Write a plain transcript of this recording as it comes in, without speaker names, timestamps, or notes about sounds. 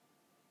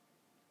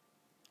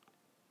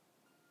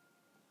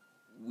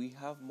we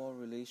have more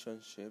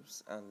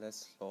relationships and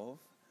less love.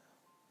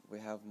 We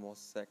have more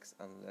sex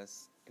and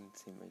less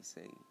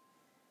intimacy.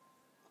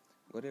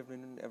 Good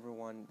evening,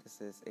 everyone.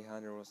 This is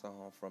Ehanire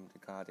Osahon from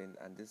The Garden,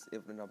 and this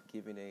evening I'm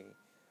giving a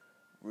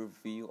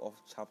review of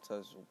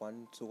chapters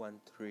 1, 2, and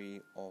 3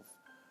 of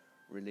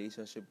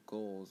Relationship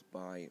Goals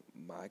by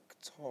Mike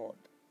Todd.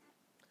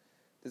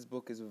 This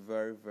book is a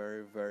very,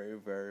 very, very,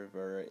 very,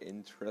 very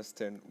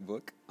interesting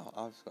book. I'll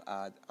also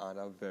add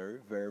another very,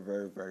 very,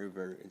 very, very,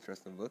 very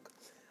interesting book.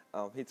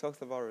 He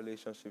talks about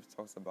relationships,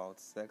 talks about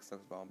sex,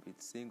 talks about being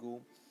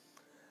single.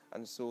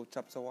 And so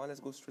chapter 1, let's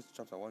go straight to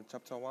chapter 1.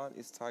 Chapter 1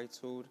 is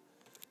titled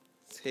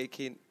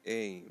Taking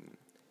Aim.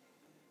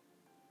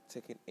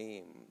 Taking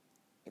Aim.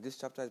 In this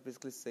chapter, it's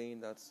basically saying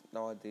that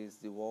nowadays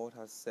the world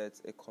has set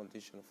a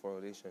condition for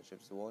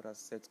relationships. The world has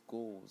set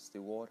goals.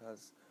 The world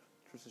has,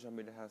 through social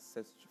media, has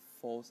set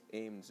false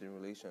aims in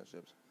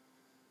relationships.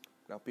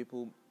 Now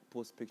people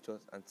post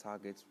pictures and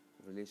target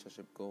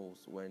relationship goals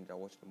when they're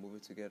watching a movie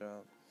together,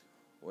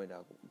 when they're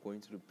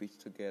going to the beach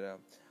together,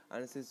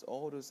 and it says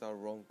all those are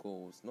wrong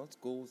goals, not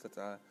goals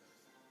that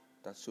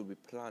should be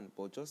planned,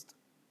 but just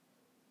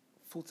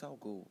futile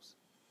goals.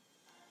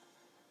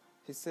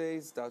 He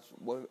says that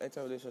when we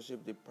enter a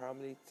relationship, the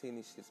primary thing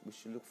is we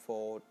should look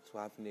forward to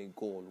having a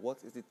goal.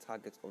 What is the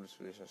target of this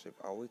relationship?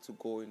 Are we to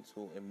go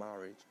into a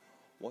marriage?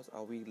 What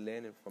are we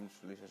learning from this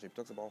relationship? He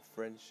talks about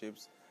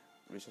friendships,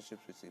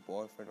 relationships with a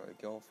boyfriend or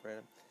a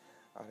girlfriend.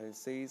 And he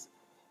says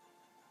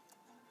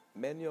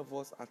many of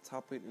us are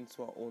tapping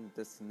into our own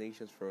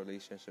destinations for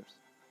relationships,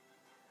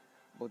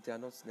 but they are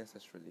not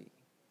necessarily.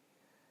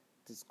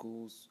 These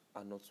goals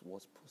are not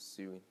worth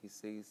pursuing. He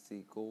says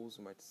the goals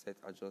we might set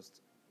are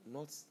just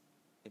not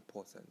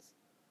important.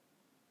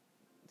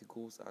 The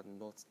goals are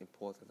not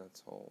important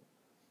at all.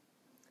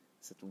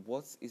 Said,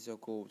 what is your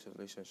goal with your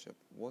relationship?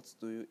 What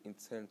do you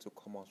intend to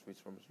come out with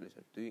from this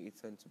relationship? Do you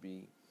intend to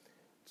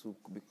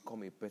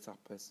become a better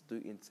person? Do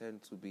you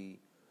intend to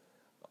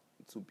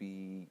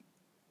be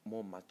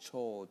more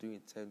mature? Do you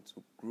intend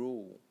to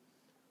grow?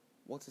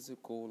 What is the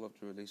goal of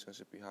the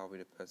relationship you have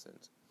with a person?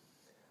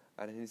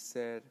 And he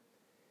said,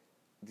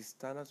 the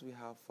standards we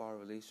have for our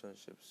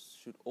relationships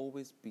should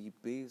always be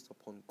based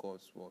upon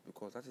God's word,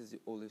 because that is the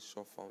only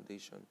sure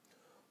foundation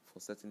for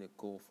setting a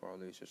goal for our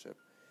relationship.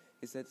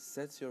 He said,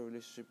 set your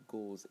relationship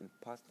goals in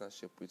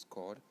partnership with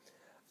God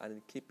and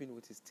in keeping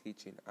with His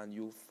teaching, and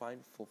you'll find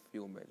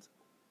fulfillment.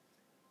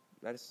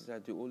 That is to say,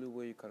 the only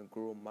way you can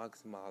grow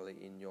maximally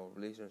in your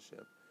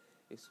relationship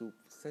is to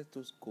set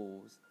those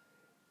goals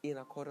in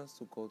accordance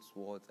to God's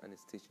word and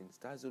His teachings.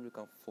 That's the way you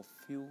can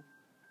fulfill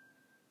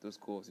those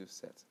goals you've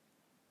set.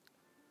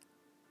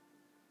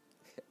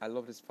 I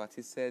love this part.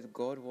 He said,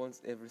 God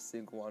wants every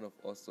single one of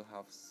us to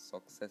have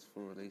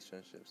successful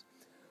relationships,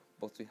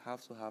 but we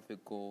have to have a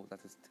goal that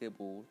is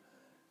stable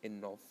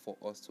enough for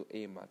us to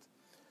aim at.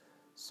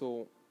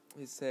 So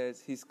he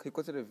says, he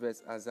quoted a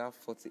verse, Isaiah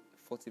 40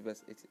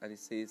 verse 18, and he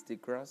says, the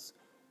grass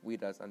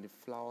withers and the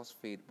flowers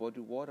fade, but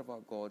the word of our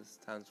God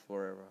stands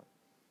forever.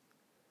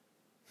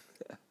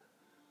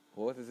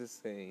 What is it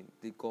saying?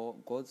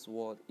 God's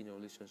word in a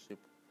relationship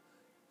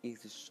is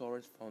the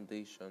surest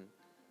foundation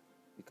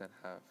we can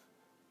have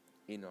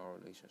in our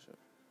relationship.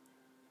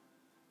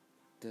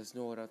 There's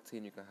no other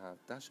thing you can have.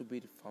 That should be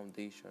the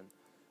foundation.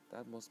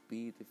 That must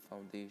be the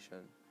foundation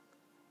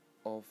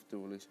of the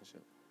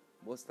relationship.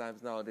 Most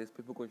times nowadays,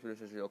 people go into a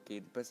relationship, okay,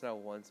 the person I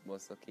want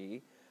must,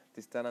 okay,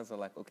 the standards are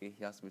like, okay,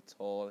 he has to be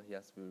tall, he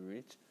has to be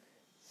rich,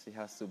 she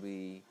has to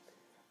be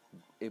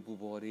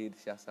able-bodied,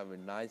 she has to have a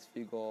nice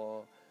figure,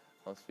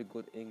 must speak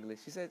good English.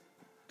 She said,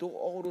 though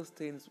all those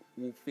things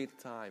will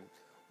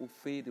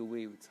fade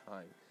away with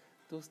time.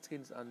 Those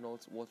things are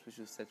not what we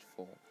should search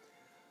for.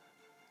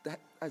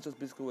 That's just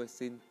basically what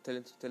he's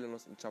telling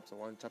us in chapter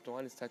 1. Chapter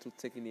 1 is titled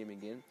Taking Aim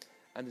again,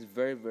 and it's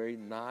very, very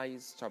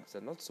nice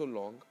chapter. Not so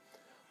long,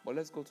 but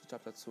let's go to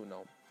chapter 2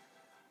 now.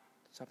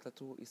 Chapter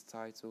 2 is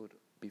titled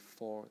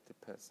Before the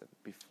Person,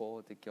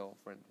 before the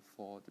girlfriend,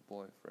 before the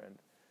boyfriend,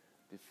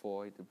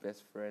 before the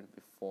best friend,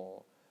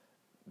 before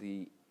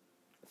the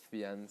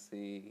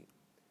fiancé,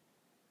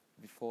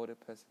 before the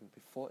person,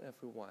 before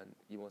everyone.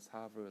 You must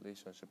have a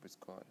relationship with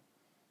God.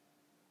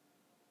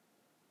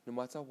 No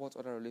matter what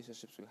other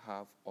relationships we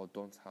have or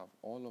don't have,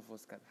 all of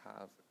us can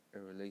have a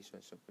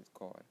relationship with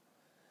God.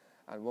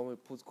 And when we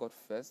put God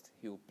first,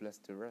 He will bless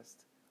the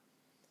rest.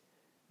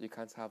 You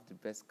can't have the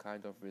best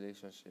kind of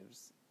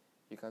relationships.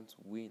 You can't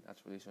win at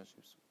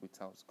relationships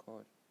without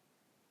God.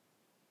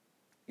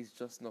 It's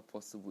just not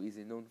possible. It's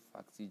a known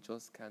fact. You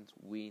just can't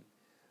win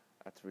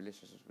at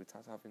relationships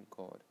without having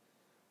God.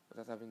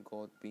 Without having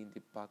God being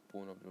the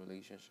backbone of the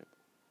relationship.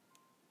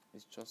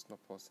 It's just not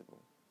possible.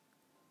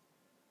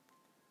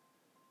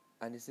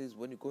 And he says,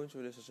 when you go into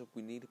a relationship,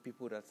 we need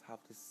people that have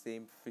the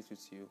same faith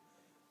with you.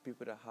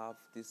 People that have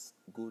this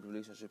good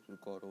relationship with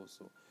God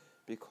also.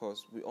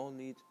 Because we all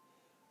need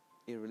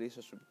a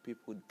relationship with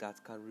people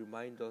that can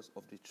remind us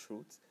of the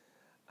truth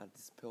and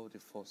dispel the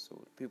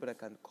falsehood. People that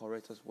can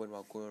correct us when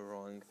we're going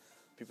wrong.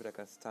 People that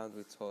can stand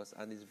with us.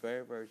 And it's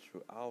very, very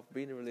true. I've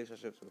been in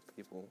relationships with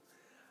people.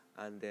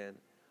 And then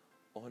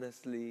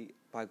Honestly,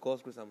 by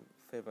God's grace, I'm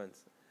fervent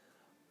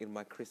in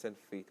my Christian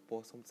faith,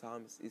 but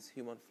sometimes it's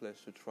human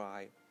flesh to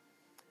try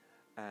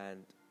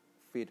and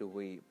fade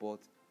away. But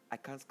I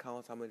can't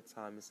count how many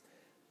times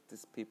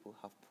these people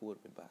have pulled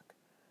me back.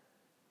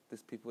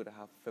 These people that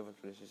have fervent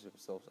relationships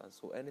themselves, and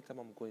so anytime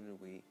I'm going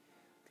away,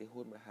 they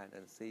hold my hand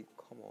and say,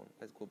 "Come on,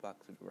 let's go back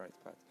to the right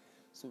path."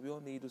 So we all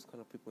need those kind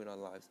of people in our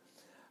lives,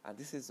 and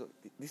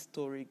this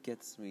story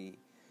gets me.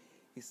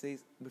 He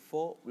says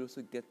before we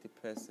also get the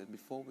person,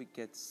 before we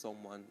get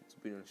someone to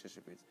be in a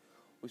relationship with,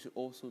 we should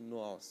also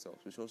know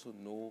ourselves. We should also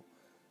know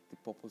the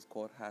purpose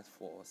God has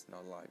for us in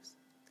our lives.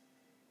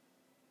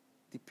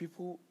 The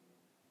people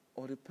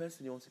or the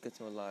person you want to get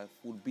in your life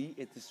would be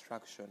a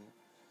distraction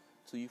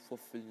to you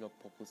fulfilling your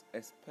purpose,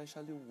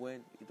 especially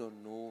when you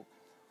don't know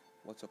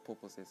what your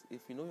purpose is.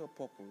 If you know your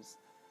purpose,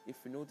 if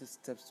you know the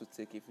steps to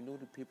take, if you know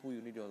the people you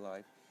need in your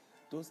life,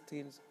 those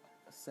things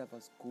serve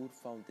as good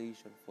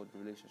foundation for the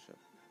relationship.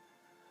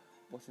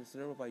 But in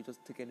scenario where you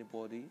just take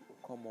anybody,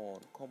 come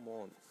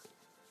on.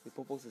 The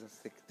purpose is at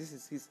stake.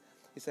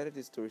 He said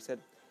this story. He said,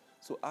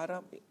 so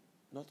Adam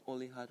not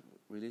only had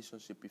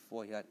relationship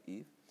before he had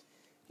Eve,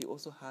 he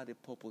also had a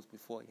purpose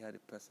before he had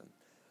a person.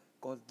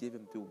 God gave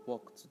him the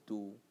work to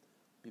do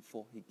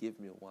before he gave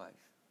me a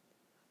wife.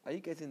 Are you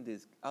getting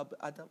this?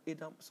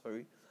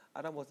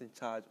 Adam was in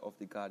charge of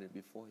the garden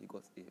before he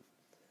got Eve.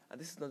 And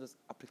this is not just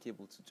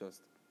applicable to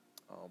just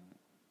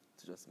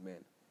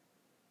men.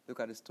 Look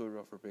at the story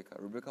of Rebecca.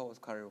 Rebecca was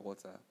carrying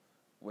water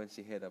when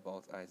she heard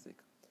about Isaac.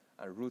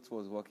 And Ruth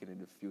was working in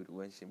the field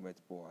when she met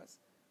Boaz.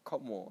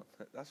 Come on,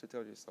 that should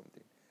tell you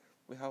something.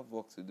 We have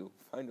work to do.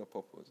 Find your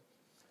purpose.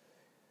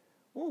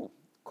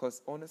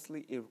 Because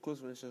honestly, a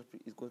close relationship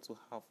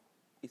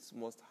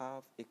must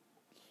have a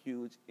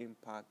huge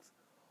impact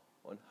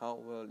on how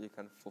well you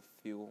can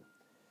fulfill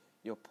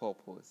your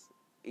purpose.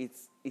 It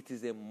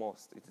is a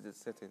must. It is a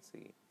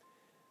certainty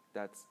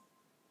that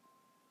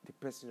the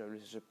person you're in a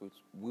relationship with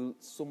will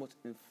so much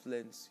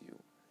influence you.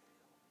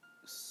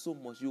 So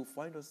much. You'll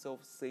find yourself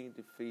saying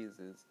the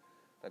phrases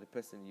that the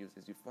person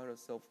uses. You find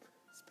yourself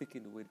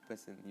speaking the way the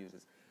person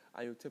uses.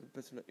 And you tell the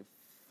person to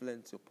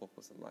influence your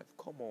purpose in life.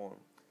 Come on.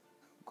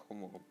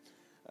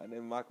 And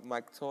then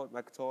Mike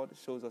Todd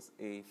shows us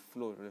a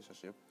flow in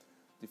relationship.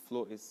 The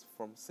flow is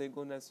from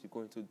singleness, you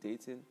go into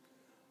dating.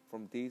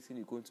 From dating,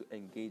 you go into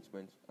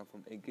engagement. And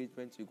from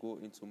engagement, you go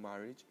into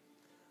marriage.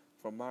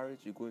 From marriage,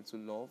 you go into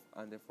love.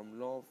 And then from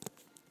love,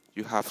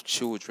 you have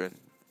children.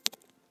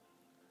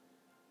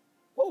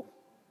 Whoa!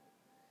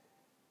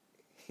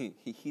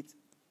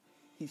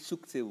 He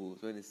shook tables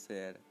when he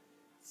said,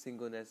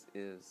 singleness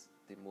is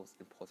the most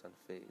important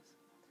phase.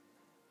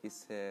 He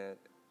said,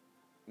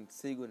 in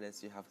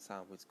singleness, you have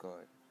time with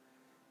God.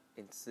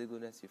 In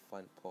singleness, you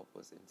find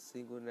purpose. In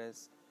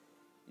singleness,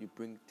 you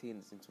bring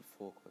things into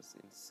focus.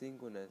 In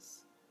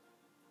singleness,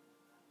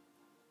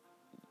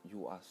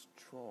 you are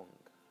strong.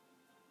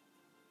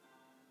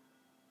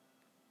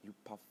 You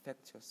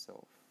perfect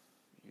yourself.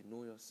 You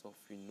know yourself.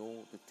 You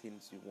know the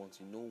things you want.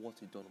 You know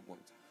what you don't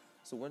want.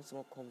 So when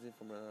someone comes in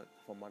from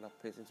another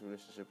person into a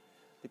relationship,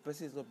 the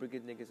person is not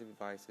bringing negative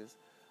vices.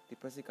 The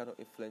person cannot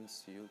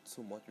influence you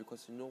too much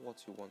because you know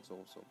what you want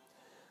also.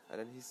 And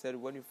then he said,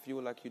 when you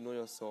feel like you know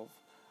yourself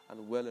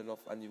and well enough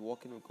and you're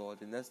working with God,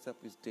 the next step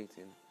is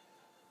dating.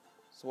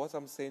 So what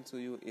I'm saying to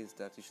you is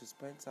that you should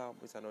spend time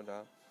with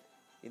another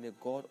in a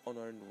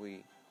God-honoring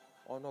way.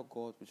 Honor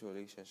God with your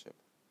relationship.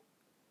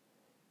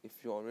 If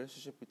your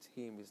relationship with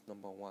Him is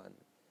number one,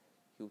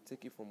 He will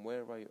take you from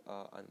wherever you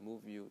are and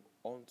move you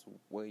on to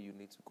where you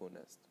need to go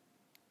next.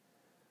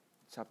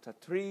 Chapter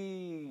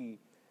 3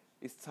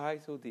 is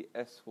titled The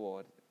S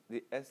Word.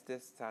 The S there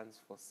stands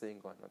for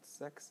single, not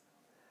sex.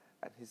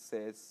 And he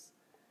says,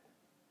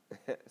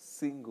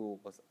 single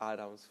was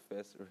Adam's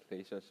first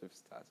relationship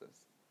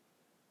status.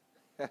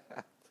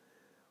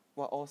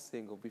 We're all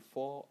single.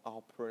 Before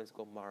our parents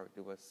got married,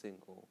 they were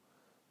single.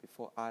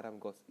 Before Adam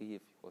got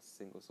Eve, he was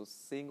single. So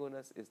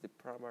singleness is the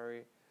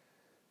primary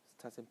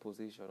starting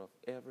position of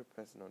every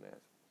person on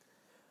earth.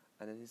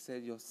 And then he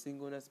said, your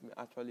singleness may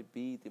actually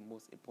be the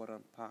most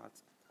important part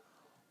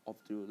of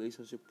the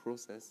relationship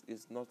process.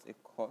 It's not a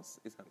cause,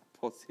 it's an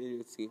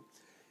opportunity.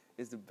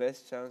 It's the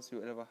best chance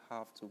you'll ever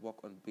have to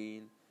work on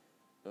being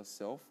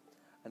yourself.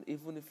 And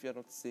even if you're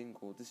not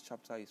single, this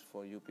chapter is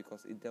for you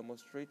because it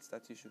demonstrates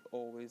that you should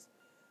always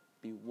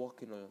be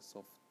working on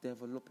yourself,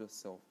 develop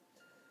yourself.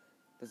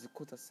 There's a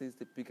quote that says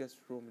the biggest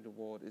room in the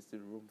world is the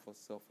room for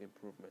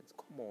self-improvement.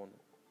 Come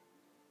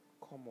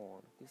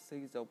on. He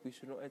says that we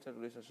should not enter a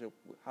relationship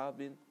with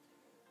having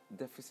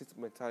deficit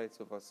mentality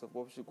of ourselves,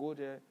 but we should go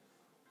there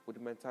with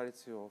the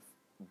mentality of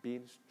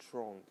being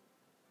strong.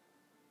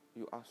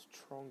 You are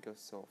strong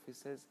yourself. He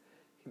says,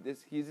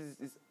 he uses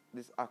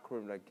this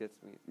acronym that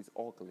gets me. It's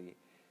ugly.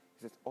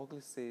 He says,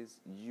 ugly says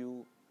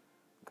you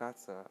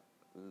gotta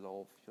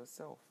love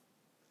yourself.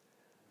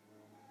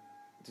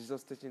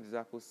 Jesus teaching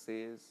disciples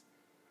says,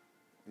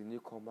 the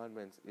new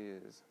commandment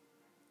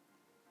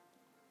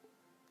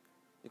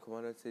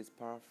says,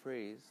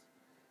 paraphrase,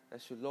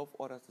 that you love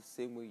others the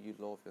same way you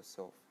love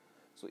yourself.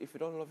 So if you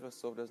don't love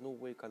yourself, there's no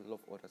way you can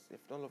love others. If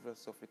you don't love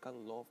yourself, you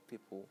can't love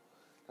people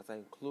that are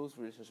in close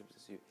relationships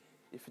with you.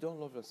 If you don't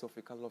love yourself,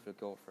 you can't love your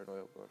girlfriend or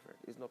your boyfriend.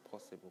 It's not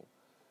possible.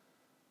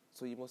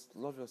 So you must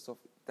love yourself.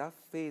 That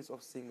phase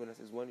of singleness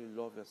is when you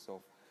love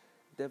yourself.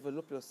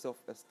 Develop your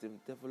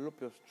self-esteem.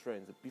 Develop your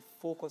strength. Be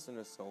focused on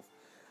yourself.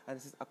 And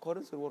it says,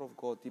 according to the word of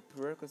God, the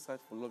prerequisite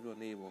for love your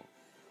neighbor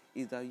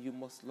is that you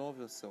must love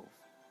yourself.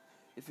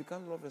 If you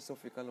can't love yourself,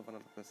 you can't love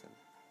another person.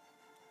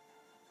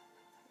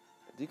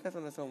 Do you guys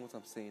understand what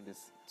I'm saying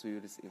to you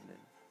this evening?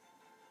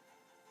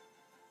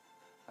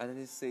 And then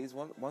he says,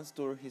 one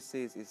story he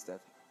says is that,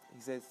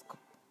 he says,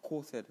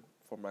 quoted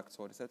from Mike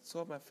Todd, he said,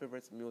 some of my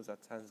favorite meals are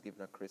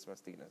Thanksgiving and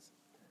Christmas dinners.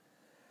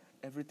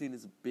 Everything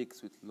is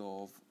baked with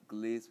love,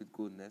 glazed with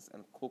goodness,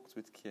 and cooked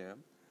with care.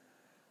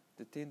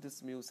 The thing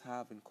these meals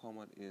have in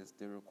common is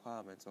the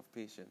requirements of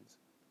patience.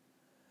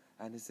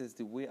 And he says,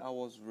 the way I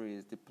was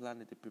raised, the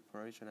planning, the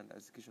preparation, and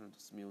execution of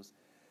those meals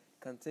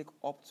can take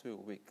up to a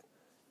week.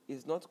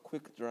 It's not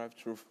quick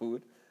drive-through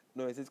food,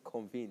 no, it is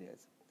convenient.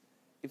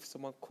 If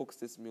someone cooks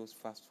these meals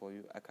fast for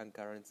you, I can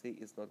guarantee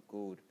it's not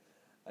good.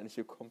 And you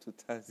should come to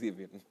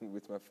Thanksgiving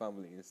with my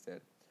family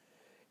instead.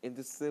 In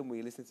the same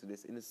way, listen to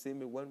this, in the same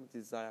way, when we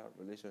desire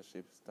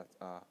relationships that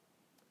are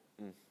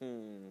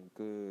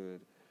good,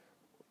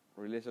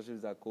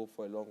 relationships that go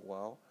for a long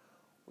while,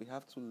 we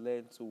have to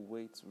learn to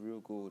wait real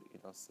good in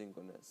our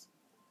singleness.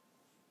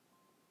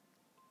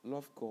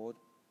 Love God,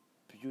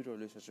 build a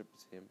relationship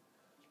with Him,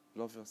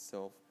 love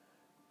yourself,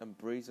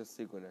 embrace your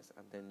singleness,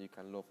 and then you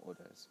can love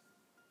others.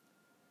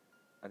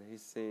 And he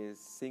says,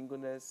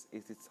 singleness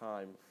is the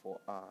time for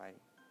I.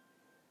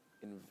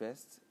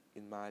 Invest,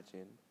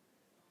 imagine,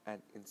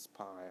 and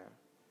inspire.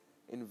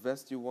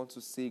 Invest you want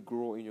to see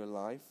grow in your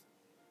life.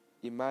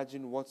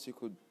 Imagine what you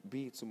could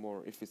be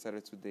tomorrow if you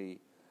started today.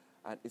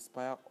 And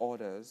inspire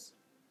others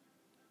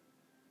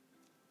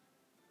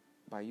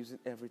by using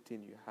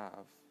everything you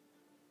have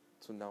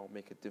to now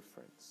make a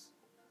difference.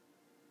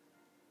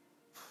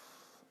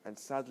 And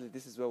sadly,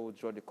 this is where we'll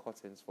draw the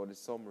curtains for the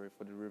summary,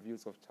 for the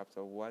reviews of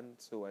chapter 1,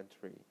 2, and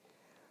 3.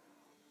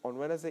 On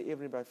Wednesday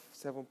evening by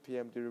 7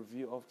 p.m., the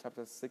review of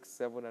chapters 6,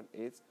 7, and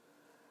 8,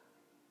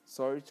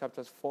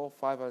 chapters 4,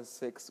 5, and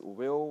 6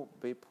 will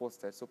be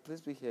posted. So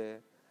please be here,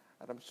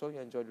 and I'm sure you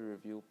enjoyed the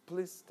review.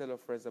 Please tell your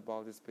friends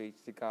about this page,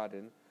 The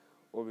Garden,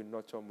 where we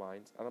nurture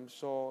minds. And I'm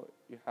sure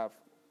you have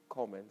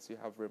comments, you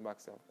have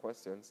remarks, you have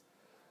questions.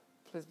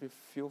 Please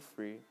feel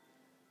free,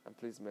 and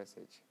please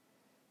message.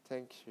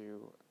 Thank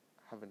you.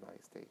 Have a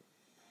nice day.